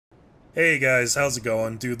Hey guys, how's it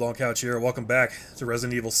going? Dude Longcouch here. Welcome back to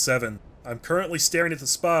Resident Evil 7. I'm currently staring at the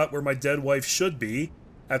spot where my dead wife should be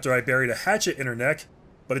after I buried a hatchet in her neck,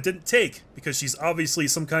 but it didn't take because she's obviously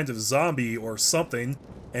some kind of zombie or something,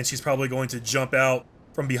 and she's probably going to jump out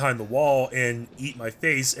from behind the wall and eat my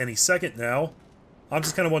face any second now. I'm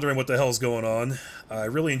just kind of wondering what the hell's going on. I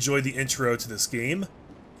really enjoyed the intro to this game,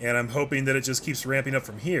 and I'm hoping that it just keeps ramping up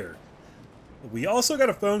from here. We also got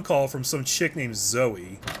a phone call from some chick named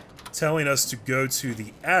Zoe, telling us to go to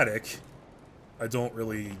the attic. I don't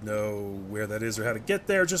really know where that is or how to get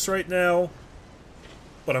there just right now,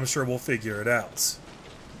 but I'm sure we'll figure it out.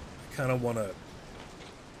 I kind of want to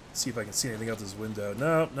see if I can see anything out this window.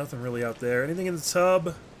 No, nothing really out there. Anything in the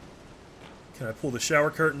tub? Can I pull the shower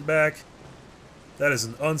curtain back? That is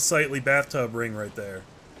an unsightly bathtub ring right there.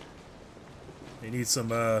 You need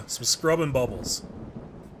some scrub and bubbles.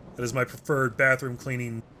 That is my preferred bathroom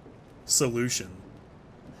cleaning solution.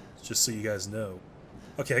 Just so you guys know.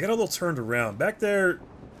 Okay, I got a little turned around. Back there...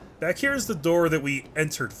 Back here is the door that we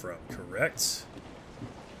entered from, correct?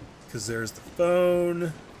 Because there's the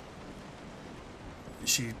phone.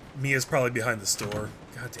 Mia's probably behind this door.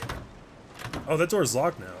 God damn it. Oh, that door's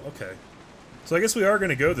locked now. Okay. So I guess we are going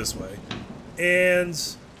to go this way. And...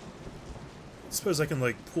 I suppose I can,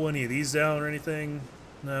 like, pull any of these down or anything?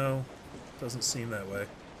 No. Doesn't seem that way.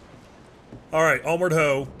 Alright, onward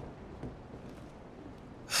ho.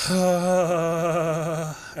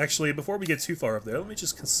 Actually, before we get too far up there, let me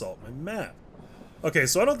just consult my map. Okay,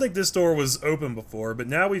 so I don't think this door was open before, but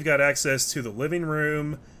now we've got access to the living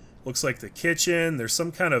room. Looks like the kitchen. There's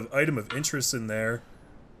some kind of item of interest in there.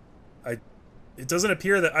 It doesn't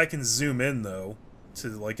appear that I can zoom in, though, to,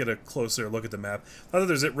 like, get a closer look at the map. Not that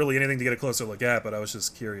there's really anything to get a closer look at, but I was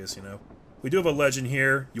just curious, you know. We do have a legend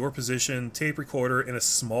here. Your position, tape recorder, and a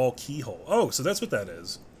small keyhole. Oh, so that's what that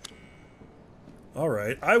is.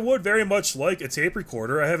 Alright, I would very much like a tape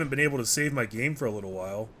recorder. I haven't been able to save my game for a little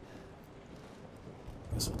while.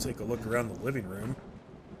 Guess we'll take a look around the living room.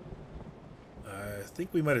 I think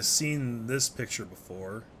we might have seen this picture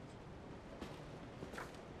before.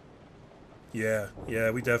 Yeah,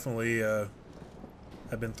 we definitely have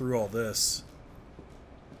been through all this.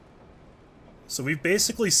 So we've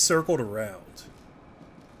basically circled around.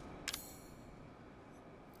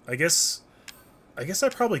 I guess I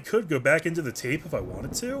probably could go back into the tape if I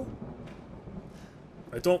wanted to.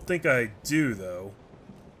 I don't think I do, though.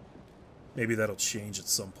 Maybe that'll change at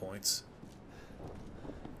some point.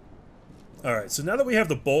 Alright, so now that we have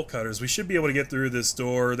the bolt cutters, we should be able to get through this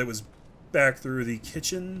door that was back through the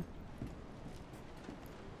kitchen.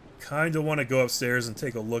 Kinda want to go upstairs and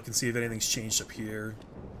take a look and see if anything's changed up here.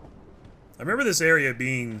 I remember this area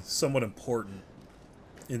being somewhat important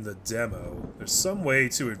in the demo. There's some way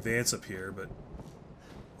to advance up here, but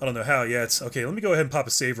I don't know how yet. Okay, let me go ahead and pop a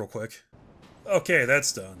save real quick. Okay,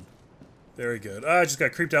 that's done. Very good. I just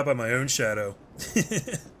got creeped out by my own shadow.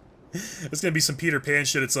 There's gonna be some Peter Pan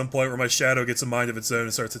shit at some point where my shadow gets a mind of its own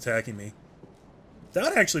and starts attacking me. That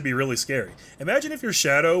would actually be really scary. Imagine if your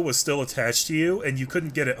shadow was still attached to you and you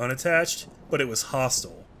couldn't get it unattached, but it was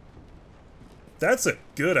hostile. That's a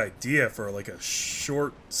good idea for, like, a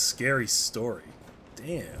short, scary story.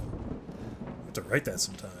 Damn. I have to write that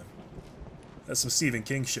sometime. That's some Stephen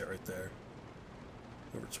King shit right there.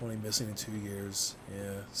 Over 20 missing in 2 years.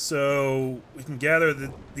 Yeah. So, we can gather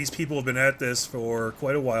that these people have been at this for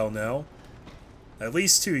quite a while now. At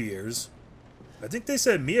least 2 years. I think they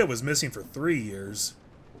said Mia was missing for 3 years.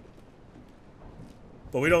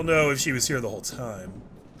 But we don't know if she was here the whole time.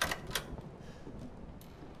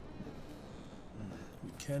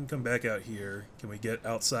 We can come back out here. Can we get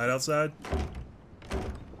outside?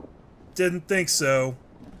 Didn't think so.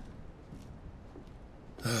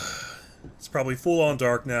 It's probably full-on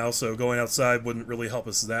dark now, so going outside wouldn't really help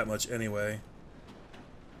us that much anyway.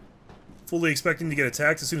 Fully expecting to get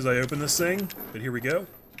attacked as soon as I open this thing, but here we go.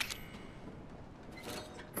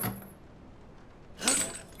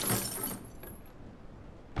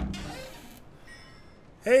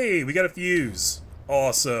 Hey, we got a fuse.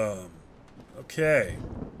 Awesome. Okay.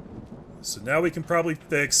 So now we can probably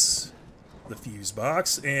fix the fuse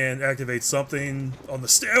box and activate something on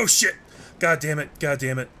the oh shit! God damn it, god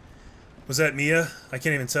damn it. Was that Mia? I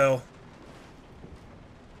can't even tell.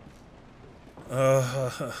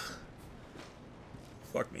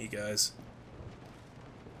 Fuck me, guys.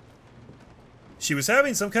 She was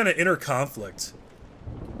having some kind of inner conflict.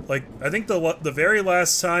 Like, I think the very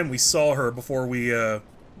last time we saw her before we, you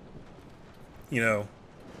know,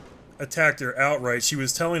 attacked her outright, she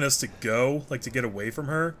was telling us to go, like, to get away from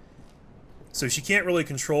her. So she can't really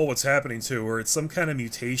control what's happening to her. It's some kind of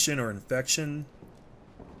mutation or infection.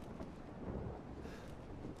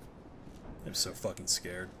 I'm so fucking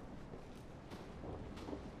scared.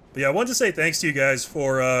 But yeah, I wanted to say thanks to you guys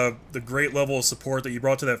for the great level of support that you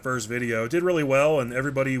brought to that first video. It did really well, and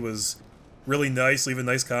everybody was really nice, leaving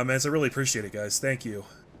nice comments. I really appreciate it, guys. Thank you.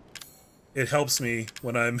 It helps me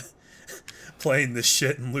when I'm playing this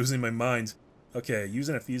shit and losing my mind. Okay,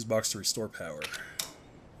 using a fuse box to restore power.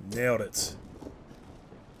 Nailed it.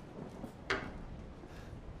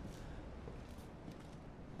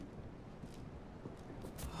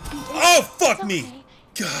 Oh, fuck me!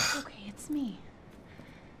 God. It's okay, it's me.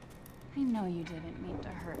 I know you didn't mean to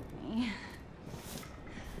hurt me.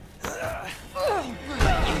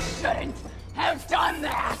 You shouldn't have done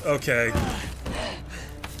that! Okay.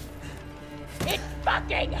 It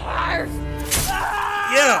fucking hurts!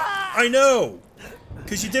 Yeah, I know!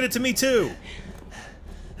 Because you did it to me too!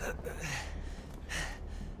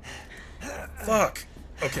 Fuck!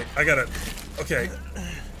 Okay, I gotta... Okay.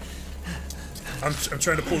 I'm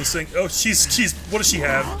trying to pull this thing... Oh, she's... What does she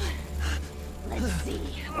have? Let's see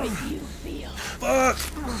what you feel. Fuck!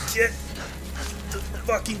 Get the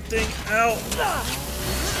fucking thing out!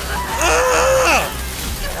 Ah!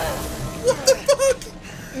 What the fuck?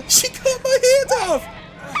 She cut my hand off!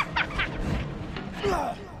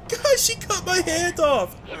 Guys, she cut my hand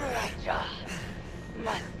off! Elijah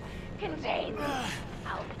must contain the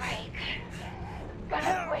outbreak.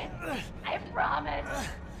 Gonna quit, I promise.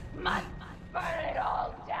 Must burn it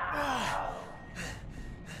all down.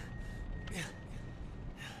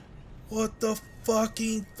 What the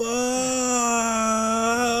fucking fuck?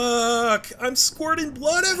 I'm squirting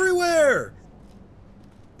blood everywhere!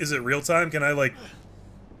 Is it real time? Can I, like,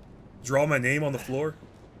 draw my name on the floor?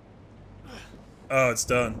 Oh, it's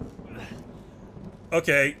done.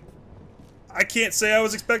 Okay. I can't say I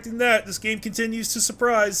was expecting that. This game continues to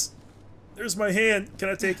surprise. There's my hand. Can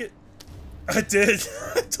I take it? I did.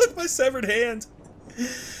 I took my severed hand.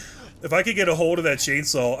 If I could get a hold of that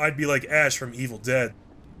chainsaw, I'd be like Ash from Evil Dead.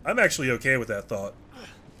 I'm actually okay with that thought.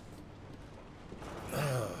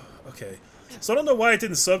 Okay. So I don't know why it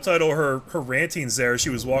didn't subtitle her rantings there as she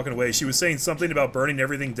was walking away. She was saying something about burning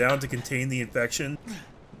everything down to contain the infection.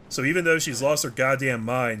 So even though she's lost her goddamn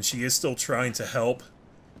mind, she is still trying to help.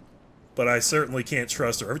 But I certainly can't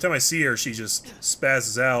trust her. Every time I see her, she just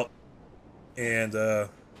spazzes out. And,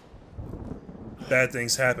 bad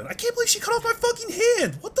things happen. I can't believe she cut off my fucking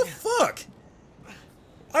hand! What the fuck?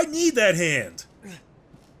 I need that hand!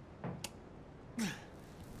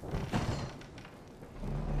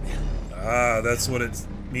 Ah, that's what it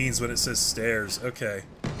means when it says stairs. Okay.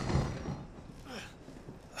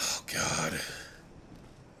 Oh, God.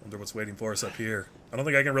 Wonder what's waiting for us up here. I don't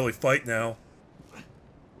think I can really fight now.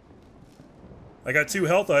 I got 2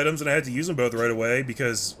 health items and I had to use them both right away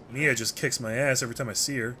because Mia just kicks my ass every time I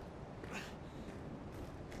see her.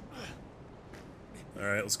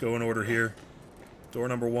 Alright, let's go in order here. Door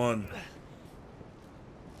number 1.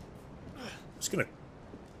 I'm just gonna...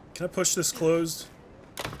 Can I push this closed?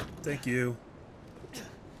 Thank you.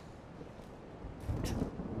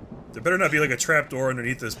 There better not be like a trapdoor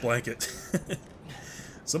underneath this blanket.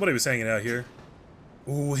 Somebody was hanging out here.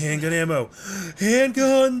 Ooh, handgun ammo.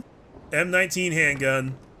 Handgun! M19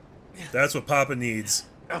 handgun. That's what Papa needs.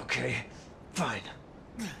 Okay, fine.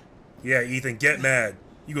 Yeah, Ethan, get mad.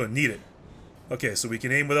 You're gonna need it. Okay, so we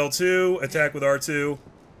can aim with L2, attack with R2.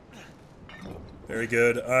 Very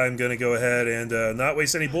good. I'm gonna go ahead and not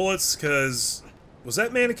waste any bullets, because... Was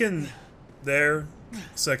that mannequin there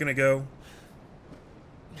a second ago?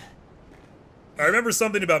 I remember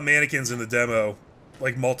something about mannequins in the demo.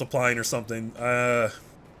 Like multiplying or something. I'm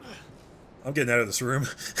getting out of this room.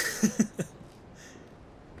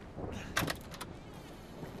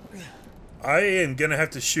 I am gonna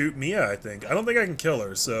have to shoot Mia, I think. I don't think I can kill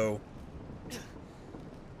her, so...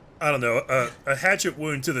 I don't know. A hatchet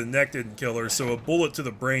wound to the neck didn't kill her, so a bullet to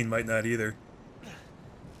the brain might not either.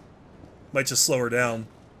 Might just slow her down.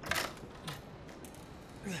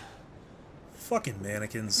 Fucking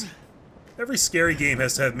mannequins. Every scary game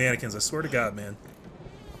has to have mannequins, I swear to God, man.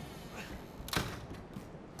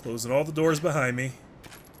 Closing all the doors behind me.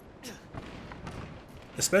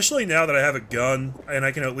 Especially now that I have a gun, and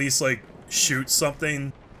I can at least, like, shoot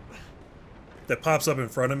something that pops up in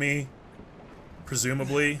front of me.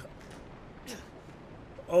 Presumably.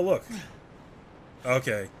 Oh, look.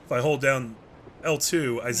 Okay. If I hold down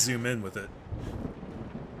L2, I zoom in with it.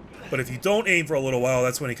 But if you don't aim for a little while,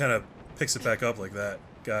 that's when he kind of picks it back up like that.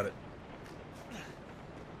 Got it.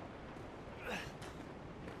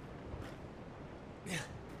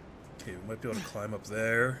 Okay, we might be able to climb up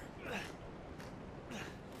there.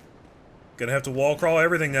 Gonna have to wall crawl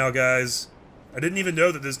everything now, guys. I didn't even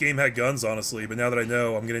know that this game had guns, honestly, but now that I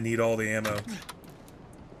know, I'm gonna need all the ammo.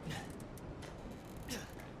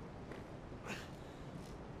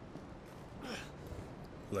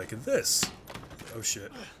 Like this. Oh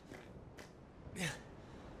shit.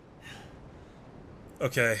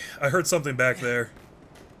 Okay, I heard something back there.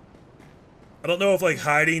 I don't know if like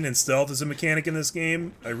hiding and stealth is a mechanic in this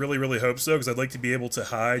game. I really, really hope so, because I'd like to be able to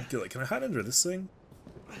hide. Like, can I hide under this thing?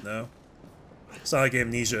 No. It's not like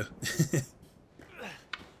Amnesia.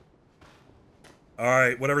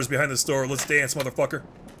 Alright, whatever's behind this door, let's dance, motherfucker.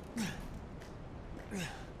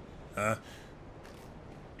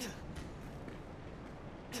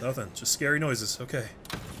 Nothing, just scary noises. Okay.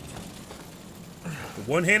 The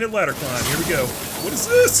one-handed ladder climb, here we go. What is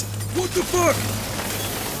this? What the fuck?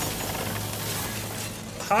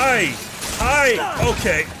 Hi! Hi!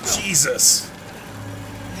 Okay, Jesus.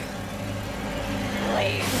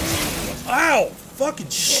 Please. Ow! Fucking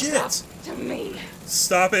shit! Get up to me.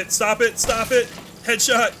 Stop it, stop it, stop it!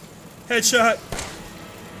 Headshot! Headshot!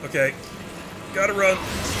 Okay. Gotta run.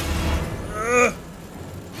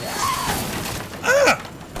 Ah!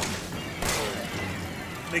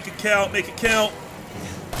 Make it count, make it count.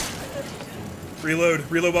 Reload,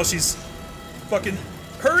 reload while she's fucking...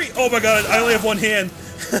 Hurry! Oh my god, I only have one hand.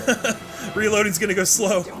 Reloading's gonna go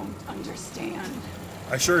slow. I don't understand.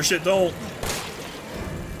 I sure as shit don't.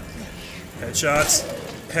 Headshots.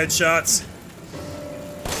 Headshots.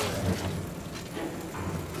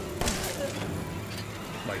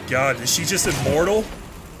 My god, is she just immortal?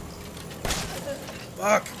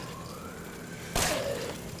 Fuck.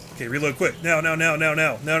 Okay, reload quick. Now, now, now, now,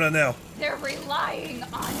 now. Now, now, now. They're relying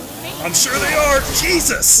on me. I'm sure they are!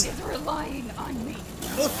 Jesus! He's relying on me.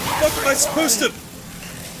 How the fuck am I supposed to...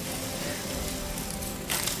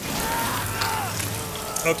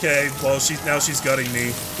 Okay, well, now she's gutting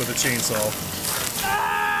me with a chainsaw.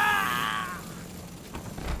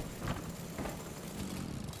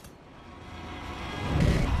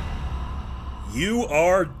 You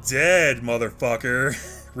are dead, motherfucker.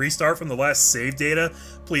 Restart from the last save data?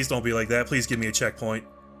 Please don't be like that. Please give me a checkpoint.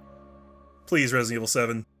 Please, Resident Evil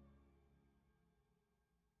 7.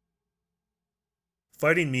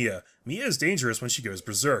 Fighting Mia. Mia is dangerous when she goes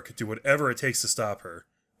berserk. Do whatever it takes to stop her.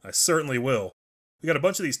 I certainly will. We got a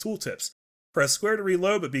bunch of these tooltips. Press square to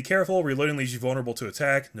reload, but be careful. Reloading leaves you vulnerable to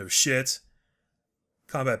attack. No shit.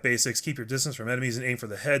 Combat basics. Keep your distance from enemies and aim for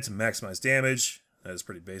the head to maximize damage. That is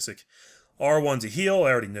pretty basic. R1 to heal.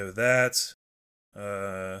 I already know that.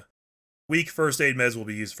 Weak first aid meds will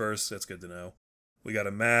be used first. That's good to know. We got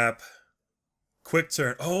a map. Quick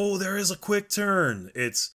turn. Oh, there is a quick turn.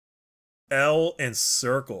 It's L and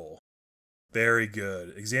circle. Very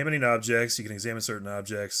good. Examining objects. You can examine certain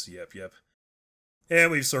objects. Yep, yep. And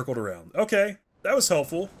we've circled around. Okay, that was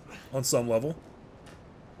helpful on some level.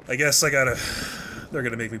 I guess I gotta... They're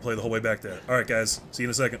gonna make me play the whole way back there. Alright guys, see you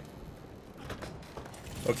in a second.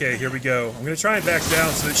 Okay, here we go. I'm gonna try and back down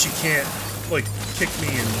so that she can't, like, kick me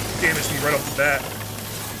and damage me right off the bat.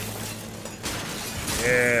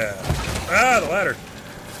 Yeah. Ah, the ladder.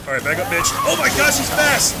 Alright, back up, bitch. Oh my gosh, she's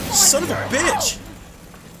fast! Son of a bitch!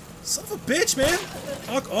 Son of a bitch, man!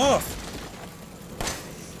 Fuck off.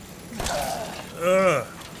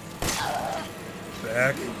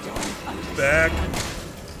 Back. Back.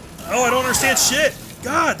 Oh, I don't understand shit!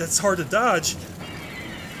 God, that's hard to dodge.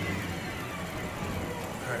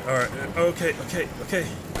 Alright, okay, okay, okay.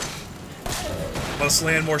 Must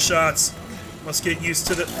land more shots. Must get used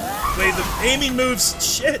to the way the aiming moves.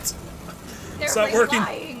 Shit! It's not working. They're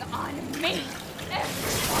relying on me.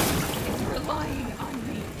 Everyone is relying on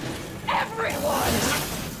me. Everyone!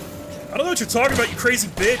 I don't know what you're talking about, you crazy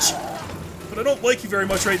bitch. But I don't like you very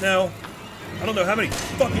much right now. I don't know how many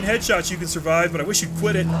fucking headshots you can survive, but I wish you'd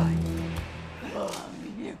quit it.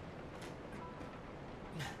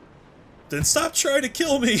 Then stop trying to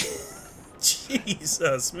kill me.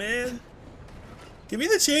 Jesus, man. Give me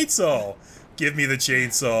the chainsaw. Give me the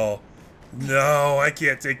chainsaw. No, I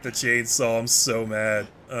can't take the chainsaw. I'm so mad.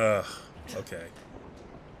 Ugh. Okay.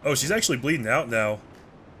 Oh, she's actually bleeding out now.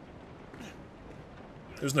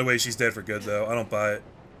 There's no way she's dead for good, though. I don't buy it.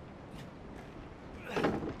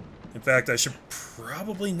 In fact, I should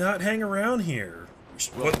probably not hang around here.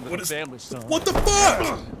 What is... Family, son. What the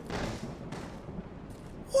fuck?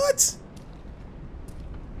 What?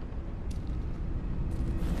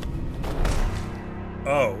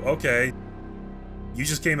 Oh, okay. You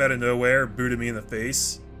just came out of nowhere, booted me in the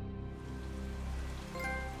face.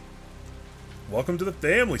 Welcome to the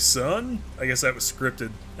family, son. I guess that was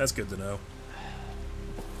scripted. That's good to know.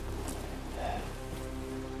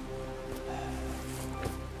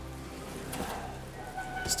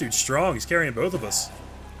 This dude's strong. He's carrying both of us.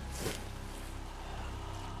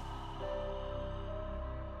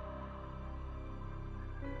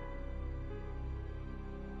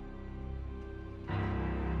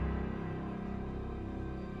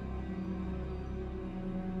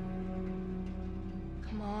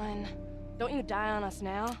 Don't you die on us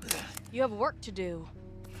now. You have work to do.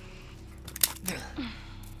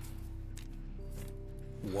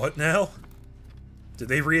 What now? Did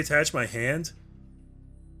they reattach my hand?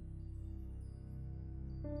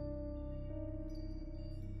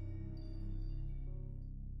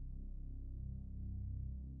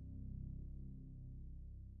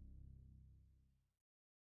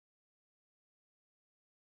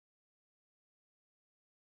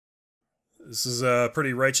 This is a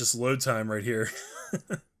pretty righteous load time right here.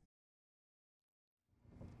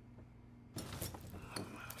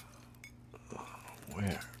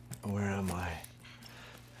 Where am I?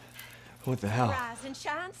 What the hell? Rise and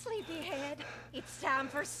shine, sleepyhead. It's time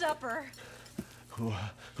for supper. Who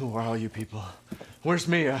are all you people? Where's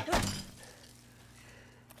Mia?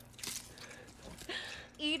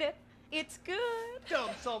 Eat it. It's good. Dumb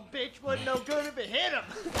son bitch wasn't no good if it hit him.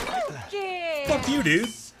 Yeah. Fuck you, dude.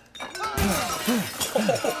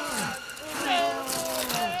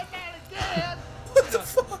 What the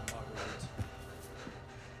fuck?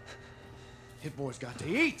 Hit boy's got to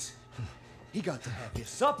eat. He got to have his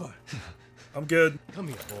supper. I'm good. Come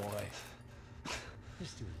here, boy.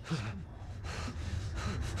 Let's do this.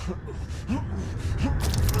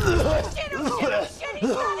 Shit, he's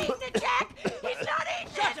not eating it, Jack. He's not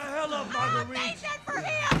eating it. Shut the hell up, Marguerite. I made that for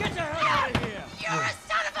him. Get the hell out of here. You're a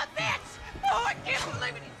son of a bitch. Oh, I can't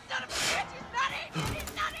believe it. He's son of a bitch. He's not eating it.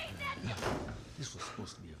 He's not eating it. This was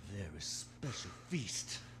supposed to be a very special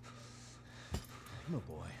feast. Come on,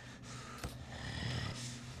 boy.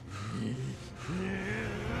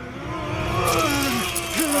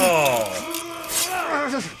 Oh.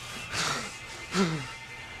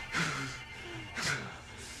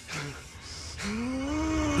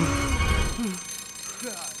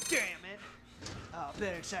 God damn it. I'll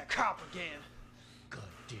bet it's that cop again.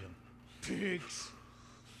 Goddamn pigs.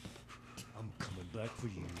 I'm coming back for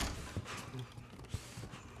you.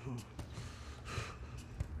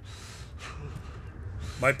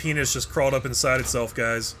 My penis just crawled up inside itself,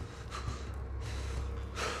 guys.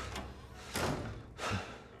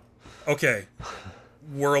 Okay.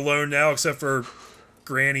 We're alone now, except for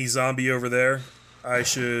Granny Zombie over there. I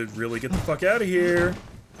should really get the fuck out of here.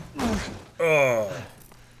 Oh.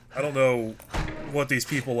 I don't know what these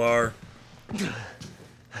people are.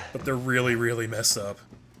 But they're really, really messed up.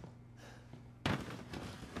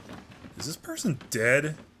 Is this person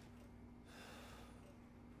dead?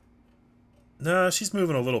 No, she's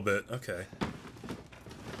moving a little bit. Okay.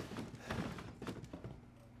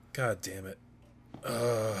 God damn it.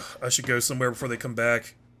 I should go somewhere before they come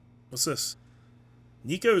back. What's this?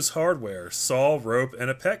 Nico's Hardware. Saw, rope,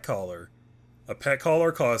 and a pet collar. A pet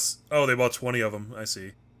collar costs... Oh, they bought 20 of them. I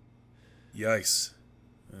see. Yikes.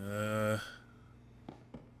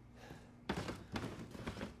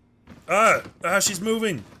 She's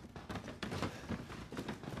moving!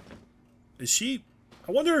 Is she...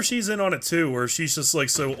 I wonder if she's in on it too, or if she's just like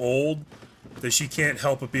so old that she can't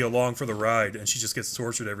help but be along for the ride and she just gets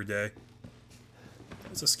tortured every day.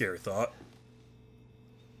 That's a scary thought.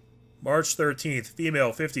 March 13th,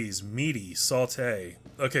 female 50s, meaty, saute.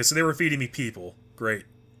 Okay, so they were feeding me people. Great.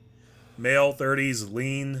 Male 30s,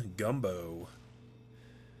 lean, gumbo.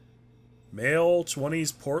 Male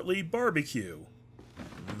 20s, portly, barbecue.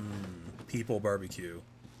 People barbecue.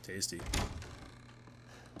 Tasty.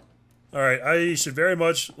 Alright, I should very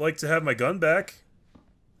much like to have my gun back.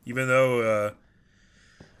 Even though,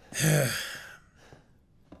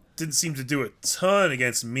 didn't seem to do a ton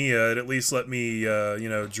against Mia. It at least let me, you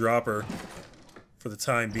know, drop her for the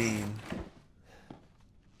time being.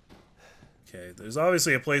 Okay, there's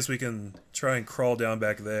obviously a place we can try and crawl down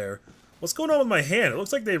back there. What's going on with my hand? It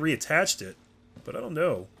looks like they reattached it, but I don't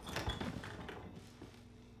know.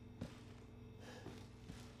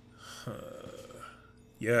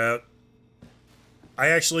 Yeah. I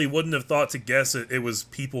actually wouldn't have thought to guess it was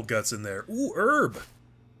people guts in there. Ooh, herb!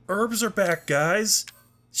 Herbs are back, guys!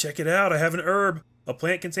 Check it out, I have an herb. A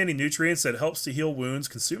plant containing nutrients that helps to heal wounds,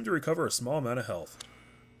 consumed to recover a small amount of health.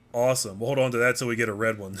 Awesome. We'll hold on to that till we get a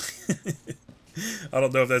red one. I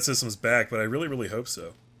don't know if that system's back, but I really, really hope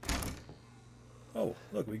so. Oh,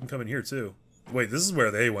 look, we can come in here too. Wait, this is where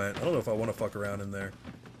they went. I don't know if I want to fuck around in there.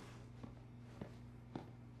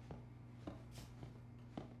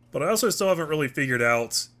 But I also still haven't really figured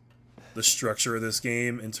out the structure of this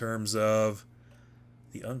game in terms of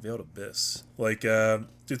the Unveiled Abyss. Like, do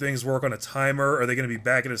things work on a timer? Are they going to be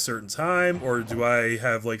back at a certain time? Or do I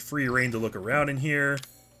have, like, free reign to look around in here?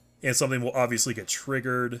 And something will obviously get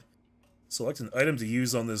triggered. Select an item to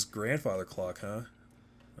use on this grandfather clock, huh?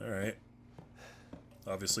 Alright.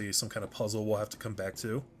 Obviously, some kind of puzzle we'll have to come back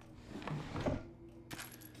to.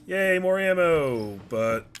 Yay, more ammo!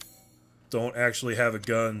 But don't actually have a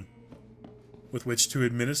gun with which to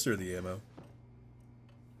administer the ammo.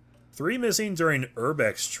 3 missing during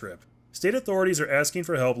Urbex trip. State authorities are asking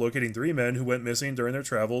for help locating 3 men who went missing during their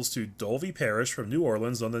travels to Dolby Parish from New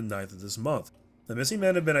Orleans on the 9th of this month. The missing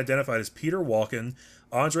men have been identified as Peter Walken,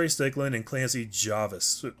 Andre Stickland, and Clancy Javis.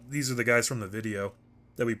 So these are the guys from the video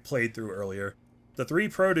that we played through earlier. The three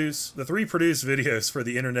produced videos for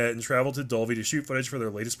the internet and traveled to Dolby to shoot footage for their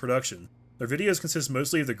latest production. Their videos consist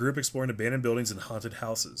mostly of the group exploring abandoned buildings and haunted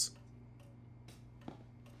houses.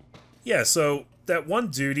 Yeah, so that one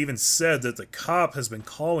dude even said that the cop has been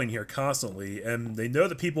calling here constantly, and they know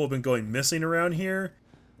that people have been going missing around here,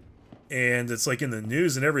 and it's like in the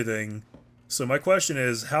news and everything. So my question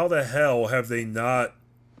is, how the hell have they not,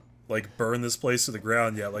 like, burned this place to the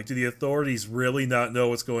ground yet? Like, do the authorities really not know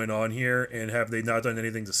what's going on here, and have they not done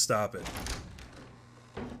anything to stop it?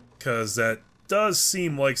 Because that does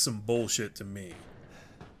seem like some bullshit to me.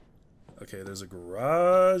 Okay, there's a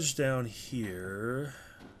garage down here.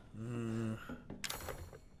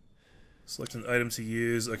 Select an item to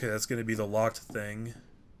use. Okay, that's going to be the locked thing.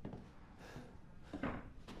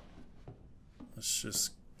 Let's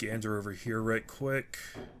just gander over here right quick.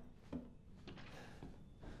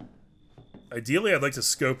 Ideally, I'd like to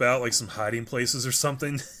scope out like some hiding places or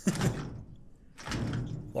something.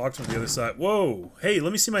 Locked on the other side. Whoa! Hey,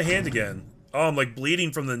 let me see my hand again. Oh, I'm like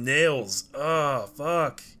bleeding from the nails. Oh,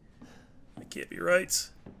 fuck. That can't be right.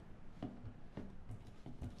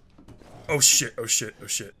 Oh shit, oh shit, oh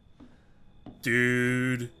shit.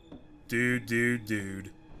 Dude.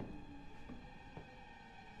 Dude.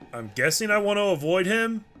 I'm guessing I want to avoid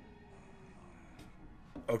him?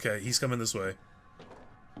 Okay, he's coming this way.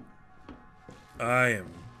 I am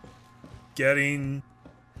getting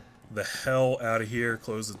the hell out of here.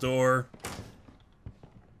 Close the door.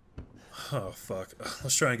 Oh, fuck.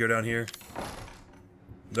 Let's try and go down here.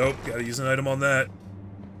 Nope, gotta use an item on that.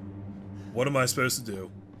 What am I supposed to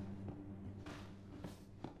do?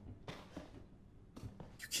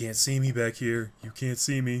 You can't see me back here. You can't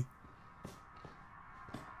see me.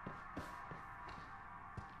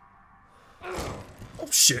 Oh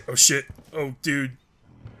shit, oh shit. Oh dude.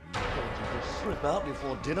 Don't you just slip out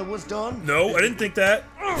before dinner was done? No, I didn't think that.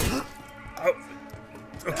 Oh.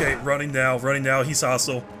 Okay, running now, he's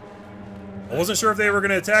hostile. I wasn't sure if they were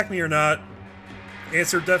gonna attack me or not.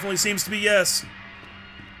 Answer definitely seems to be yes.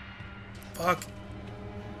 Fuck.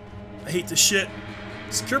 I hate this shit.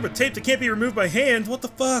 Secured with tape that can't be removed by hand? What the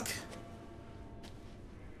fuck?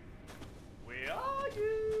 Where are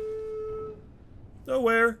you?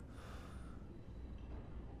 Nowhere.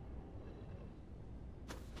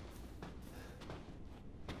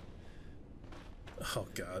 Oh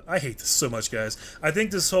god, I hate this so much, guys. I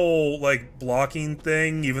think this whole, like, blocking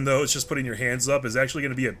thing, even though it's just putting your hands up, is actually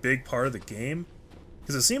going to be a big part of the game.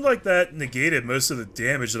 Because it seemed like that negated most of the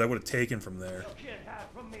damage that I would have taken from there. You can't hide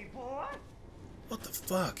from me, boy. What the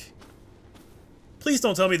fuck? Please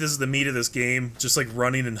don't tell me this is the meat of this game, just like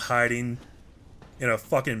running and hiding in a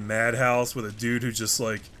fucking madhouse with a dude who just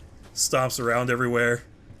like stomps around everywhere.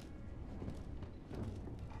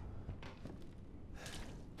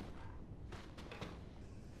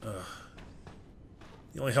 Ugh.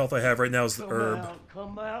 The only health I have right now is the herb.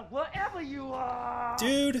 Come out, wherever you are.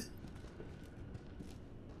 Dude!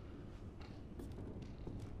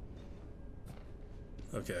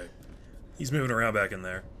 Okay. He's moving around back in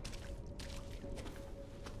there.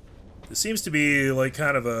 This seems to be, like,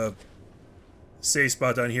 kind of a safe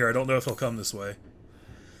spot down here. I don't know if he'll come this way.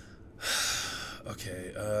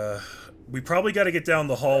 Okay, we probably gotta get down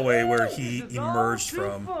the hallway where he emerged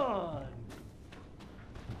from.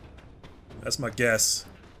 That's my guess.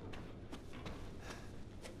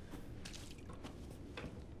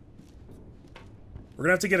 We're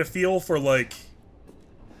gonna have to get a feel for, like...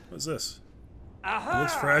 What's this? It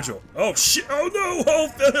looks fragile. Oh shit! Oh no!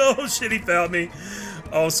 Oh shit! He found me.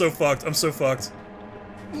 Oh, I'm so fucked. I'm so fucked.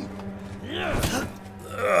 Yep.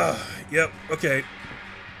 Okay.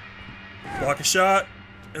 Block a shot,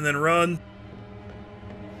 and then run.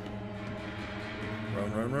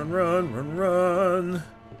 Run.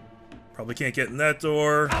 Probably can't get in that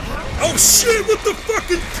door. Oh shit! What the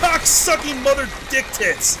fucking cock-sucking mother dick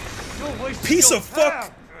tits! Piece of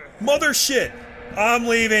fuck mother shit! I'm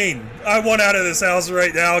leaving. I want out of this house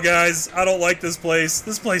right now, guys. I don't like this place.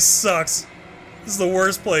 This place sucks. This is the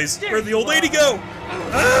worst place. Where'd the old lady go?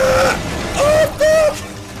 Ah! Oh, fuck!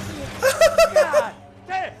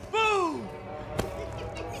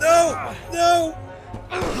 No!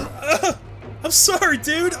 I'm sorry,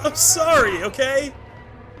 dude. I'm sorry, okay?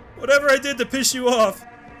 Whatever I did to piss you off.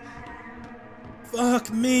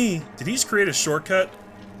 Fuck me. Did he just create a shortcut?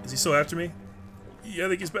 Is he still after me? Yeah, I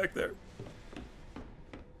think he's back there.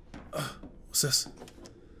 What's this?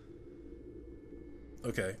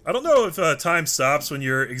 Okay. I don't know if time stops when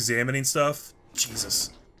you're examining stuff. Jesus.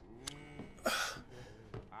 Where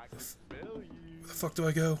the fuck do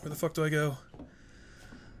I go? Where the fuck do I go?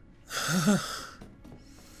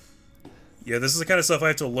 Yeah, this is the kind of stuff I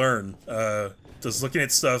have to learn. Does looking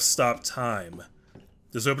at stuff stop time?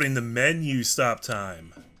 Does opening the menu stop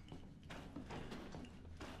time?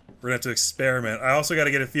 We're gonna have to experiment. I also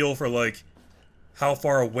gotta get a feel for, like, how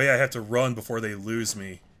far away I have to run before they lose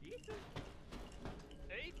me.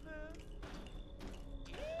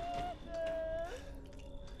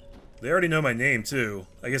 They already know my name, too.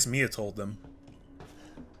 I guess Mia told them.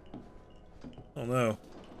 Oh no.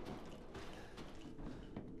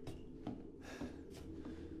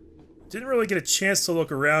 Didn't really get a chance to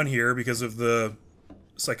look around here because of the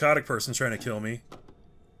psychotic person trying to kill me.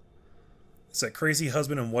 It's that crazy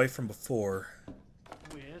husband and wife from before.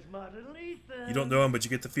 Where's my little Ethan? You don't know him, but you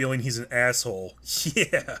get the feeling he's an asshole.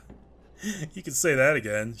 Yeah! You can say that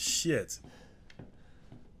again. Shit.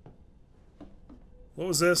 What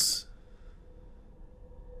was this?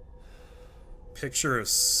 Picture of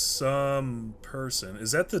some person.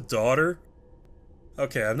 Is that the daughter?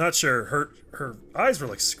 Okay, I'm not sure. Her eyes were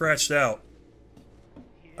like scratched out.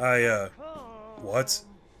 What?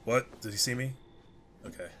 What? Did he see me?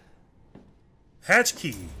 Okay. Hatch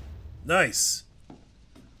key! Nice!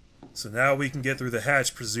 So now we can get through the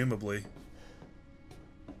hatch, presumably.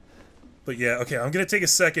 But yeah, okay, I'm gonna take a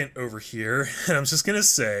second over here, and I'm just gonna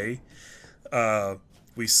say,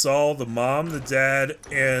 we saw the mom, the dad,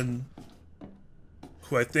 and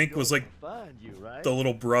who I think was like the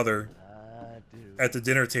little brother at the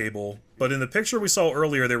dinner table. But in the picture we saw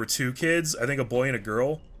earlier, there were two kids, I think a boy and a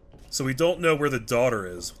girl. So we don't know where the daughter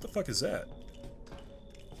is. What the fuck is that?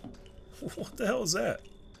 What the hell is that?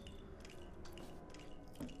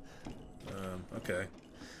 Okay.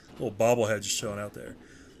 Little bobblehead just showing out there.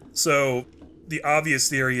 So, the obvious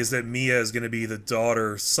theory is that Mia is going to be the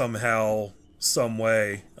daughter somehow, some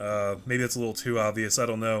way. Maybe that's a little too obvious, I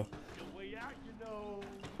don't know.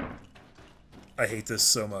 I hate this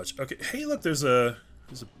so much. Okay, hey look, there's a...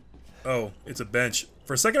 Oh, it's a bench.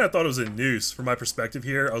 For a second I thought it was a noose. From my perspective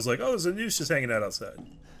here, I was like, oh, there's a noose just hanging out outside.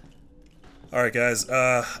 Alright guys,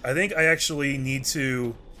 I think I actually need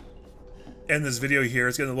to end this video here.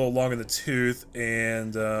 It's getting a little long in the tooth,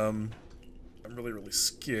 and I'm really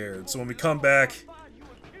scared. So when we come back,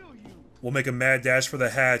 we'll make a mad dash for the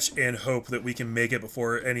hatch and hope that we can make it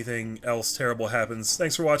before anything else terrible happens.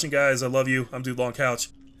 Thanks for watching, guys. I love you. I'm Dude Longcouch.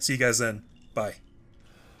 See you guys then. Bye.